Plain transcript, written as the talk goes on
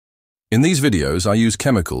In these videos, I use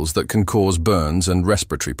chemicals that can cause burns and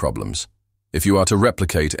respiratory problems. If you are to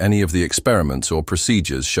replicate any of the experiments or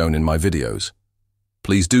procedures shown in my videos,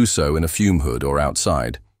 please do so in a fume hood or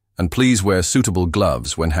outside, and please wear suitable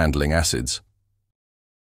gloves when handling acids.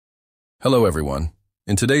 Hello everyone.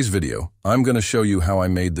 In today's video, I'm going to show you how I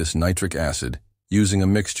made this nitric acid using a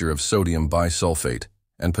mixture of sodium bisulfate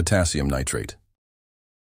and potassium nitrate.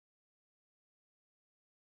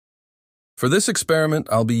 For this experiment,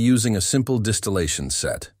 I'll be using a simple distillation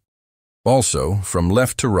set. Also, from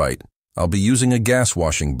left to right, I'll be using a gas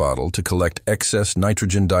washing bottle to collect excess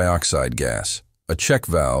nitrogen dioxide gas, a check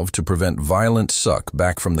valve to prevent violent suck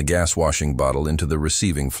back from the gas washing bottle into the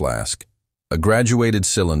receiving flask, a graduated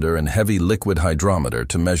cylinder and heavy liquid hydrometer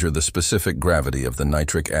to measure the specific gravity of the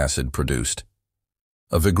nitric acid produced,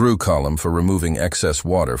 a Vigru column for removing excess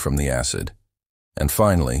water from the acid, and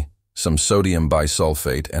finally, some sodium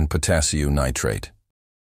bisulfate and potassium nitrate.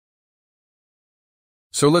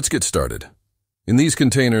 So let's get started. In these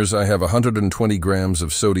containers, I have 120 grams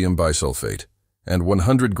of sodium bisulfate and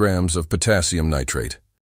 100 grams of potassium nitrate.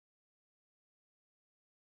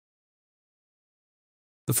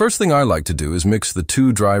 The first thing I like to do is mix the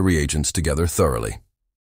two dry reagents together thoroughly.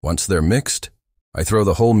 Once they're mixed, I throw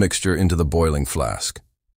the whole mixture into the boiling flask.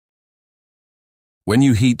 When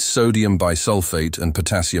you heat sodium bisulfate and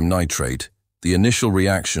potassium nitrate, the initial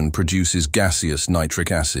reaction produces gaseous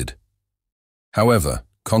nitric acid. However,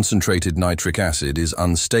 concentrated nitric acid is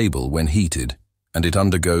unstable when heated, and it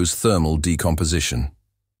undergoes thermal decomposition.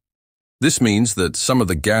 This means that some of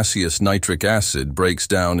the gaseous nitric acid breaks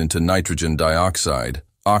down into nitrogen dioxide,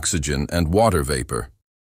 oxygen, and water vapor.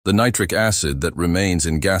 The nitric acid that remains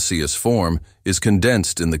in gaseous form is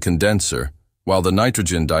condensed in the condenser, while the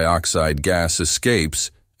nitrogen dioxide gas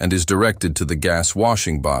escapes and is directed to the gas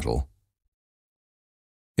washing bottle.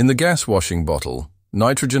 In the gas washing bottle,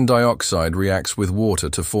 nitrogen dioxide reacts with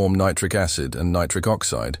water to form nitric acid and nitric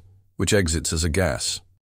oxide, which exits as a gas.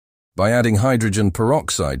 By adding hydrogen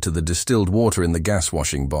peroxide to the distilled water in the gas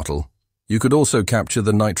washing bottle, you could also capture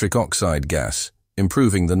the nitric oxide gas,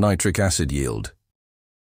 improving the nitric acid yield.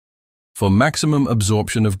 For maximum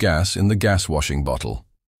absorption of gas in the gas washing bottle,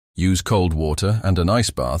 use cold water and an ice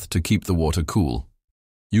bath to keep the water cool.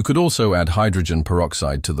 You could also add hydrogen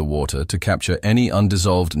peroxide to the water to capture any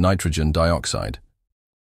undissolved nitrogen dioxide.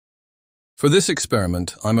 For this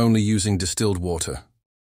experiment, I'm only using distilled water.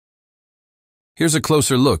 Here's a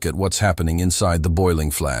closer look at what's happening inside the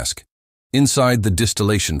boiling flask. Inside the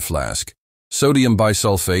distillation flask, sodium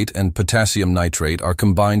bisulfate and potassium nitrate are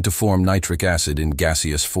combined to form nitric acid in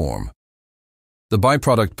gaseous form. The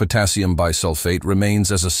byproduct potassium bisulfate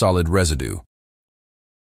remains as a solid residue.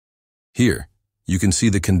 Here, you can see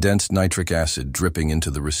the condensed nitric acid dripping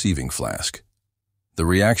into the receiving flask. The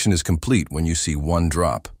reaction is complete when you see one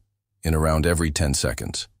drop, in around every 10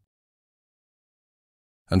 seconds.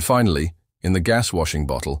 And finally, in the gas washing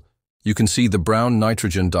bottle, you can see the brown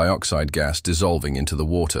nitrogen dioxide gas dissolving into the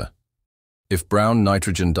water. If brown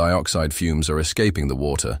nitrogen dioxide fumes are escaping the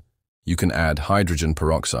water, you can add hydrogen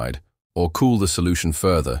peroxide or cool the solution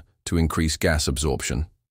further to increase gas absorption.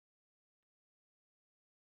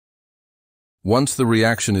 Once the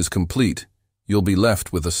reaction is complete, you'll be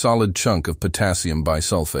left with a solid chunk of potassium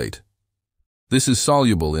bisulfate. This is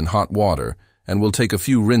soluble in hot water and will take a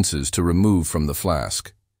few rinses to remove from the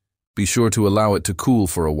flask. Be sure to allow it to cool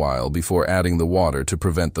for a while before adding the water to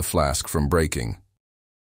prevent the flask from breaking.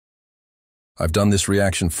 I've done this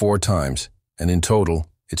reaction 4 times, and in total,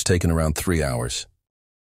 it's taken around 3 hours.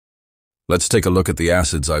 Let's take a look at the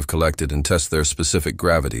acids I've collected and test their specific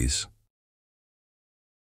gravities.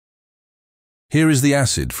 Here is the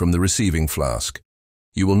acid from the receiving flask.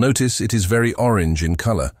 You will notice it is very orange in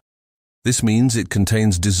color. This means it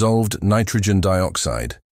contains dissolved nitrogen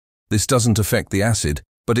dioxide. This doesn't affect the acid,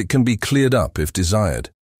 but it can be cleared up if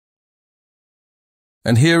desired.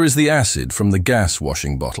 And here is the acid from the gas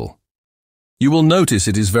washing bottle. You will notice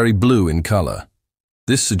it is very blue in color.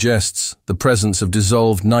 This suggests the presence of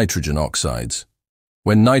dissolved nitrogen oxides.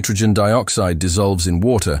 When nitrogen dioxide dissolves in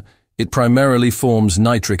water, it primarily forms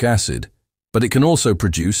nitric acid, but it can also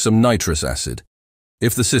produce some nitrous acid.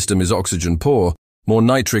 If the system is oxygen poor, more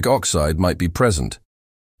nitric oxide might be present.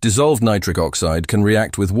 Dissolved nitric oxide can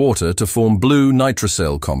react with water to form blue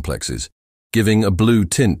nitrocell complexes, giving a blue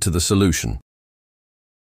tint to the solution.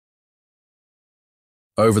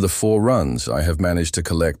 Over the 4 runs, I have managed to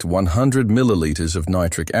collect 100 milliliters of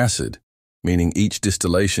nitric acid, meaning each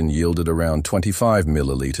distillation yielded around 25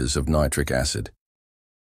 milliliters of nitric acid.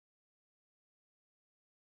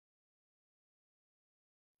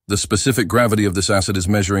 The specific gravity of this acid is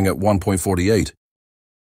measuring at 1.48.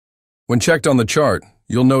 When checked on the chart,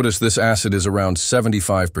 you'll notice this acid is around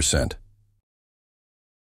 75%.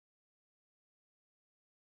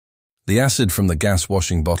 The acid from the gas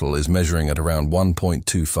washing bottle is measuring at around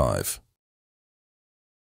 1.25.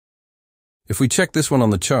 If we check this one on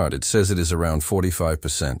the chart, it says it is around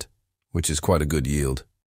 45%, which is quite a good yield.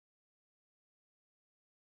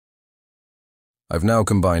 I've now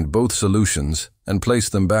combined both solutions and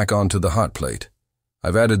placed them back onto the hot plate.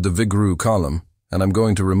 I've added the Vigru column, and I'm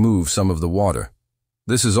going to remove some of the water.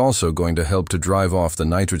 This is also going to help to drive off the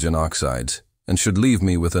nitrogen oxides and should leave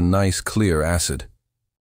me with a nice clear acid.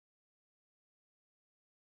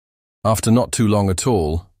 After not too long at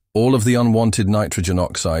all of the unwanted nitrogen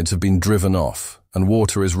oxides have been driven off and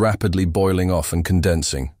water is rapidly boiling off and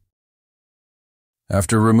condensing.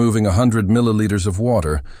 After removing 100 milliliters of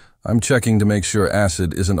water, I'm checking to make sure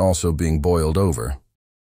acid isn't also being boiled over.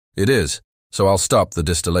 It is, so I'll stop the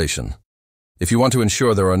distillation. If you want to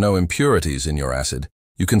ensure there are no impurities in your acid,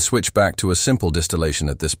 you can switch back to a simple distillation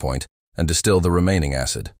at this point and distill the remaining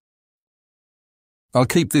acid. I'll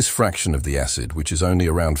keep this fraction of the acid, which is only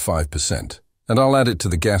around 5%, and I'll add it to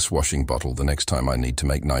the gas washing bottle the next time I need to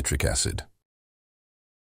make nitric acid.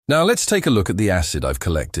 Now let's take a look at the acid I've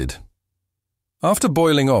collected. After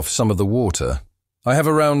boiling off some of the water, I have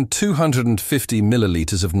around 250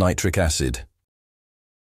 milliliters of nitric acid.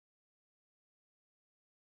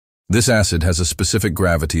 This acid has a specific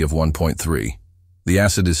gravity of 1.3. The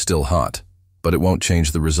acid is still hot, but it won't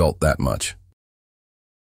change the result that much.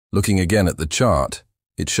 Looking again at the chart,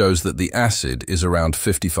 it shows that the acid is around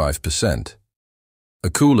 55%. A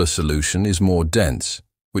cooler solution is more dense,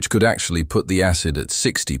 which could actually put the acid at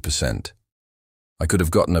 60%. I could have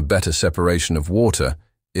gotten a better separation of water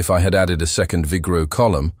if I had added a second Vigru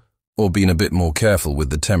column or been a bit more careful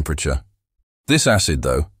with the temperature. This acid,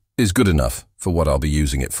 though, is good enough for what I'll be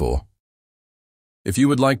using it for. If you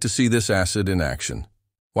would like to see this acid in action,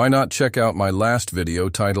 why not check out my last video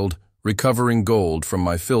titled Recovering Gold from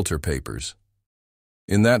My Filter Papers.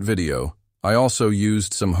 In that video, I also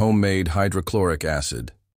used some homemade hydrochloric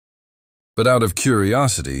acid. But out of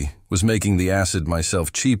curiosity, was making the acid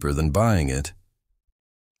myself cheaper than buying it.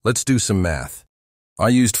 Let's do some math. I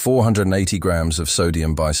used 480 grams of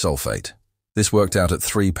sodium bisulfate. This worked out at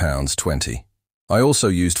 £3.20. I also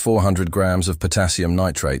used 400 grams of potassium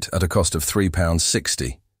nitrate at a cost of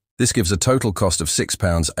 £3.60. This gives a total cost of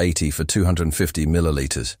 £6.80 for 250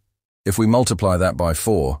 milliliters. If we multiply that by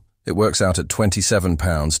 4, it works out at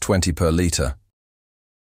 £27.20 per litre.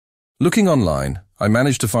 Looking online, I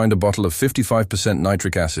managed to find a bottle of 55%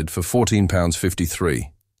 nitric acid for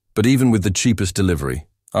 £14.53. But even with the cheapest delivery,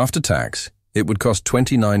 after tax, it would cost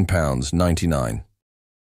 £29.99.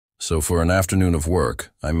 So for an afternoon of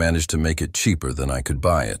work, I managed to make it cheaper than I could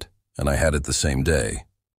buy it, and I had it the same day.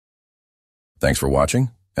 Thanks for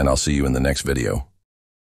watching, and I'll see you in the next video.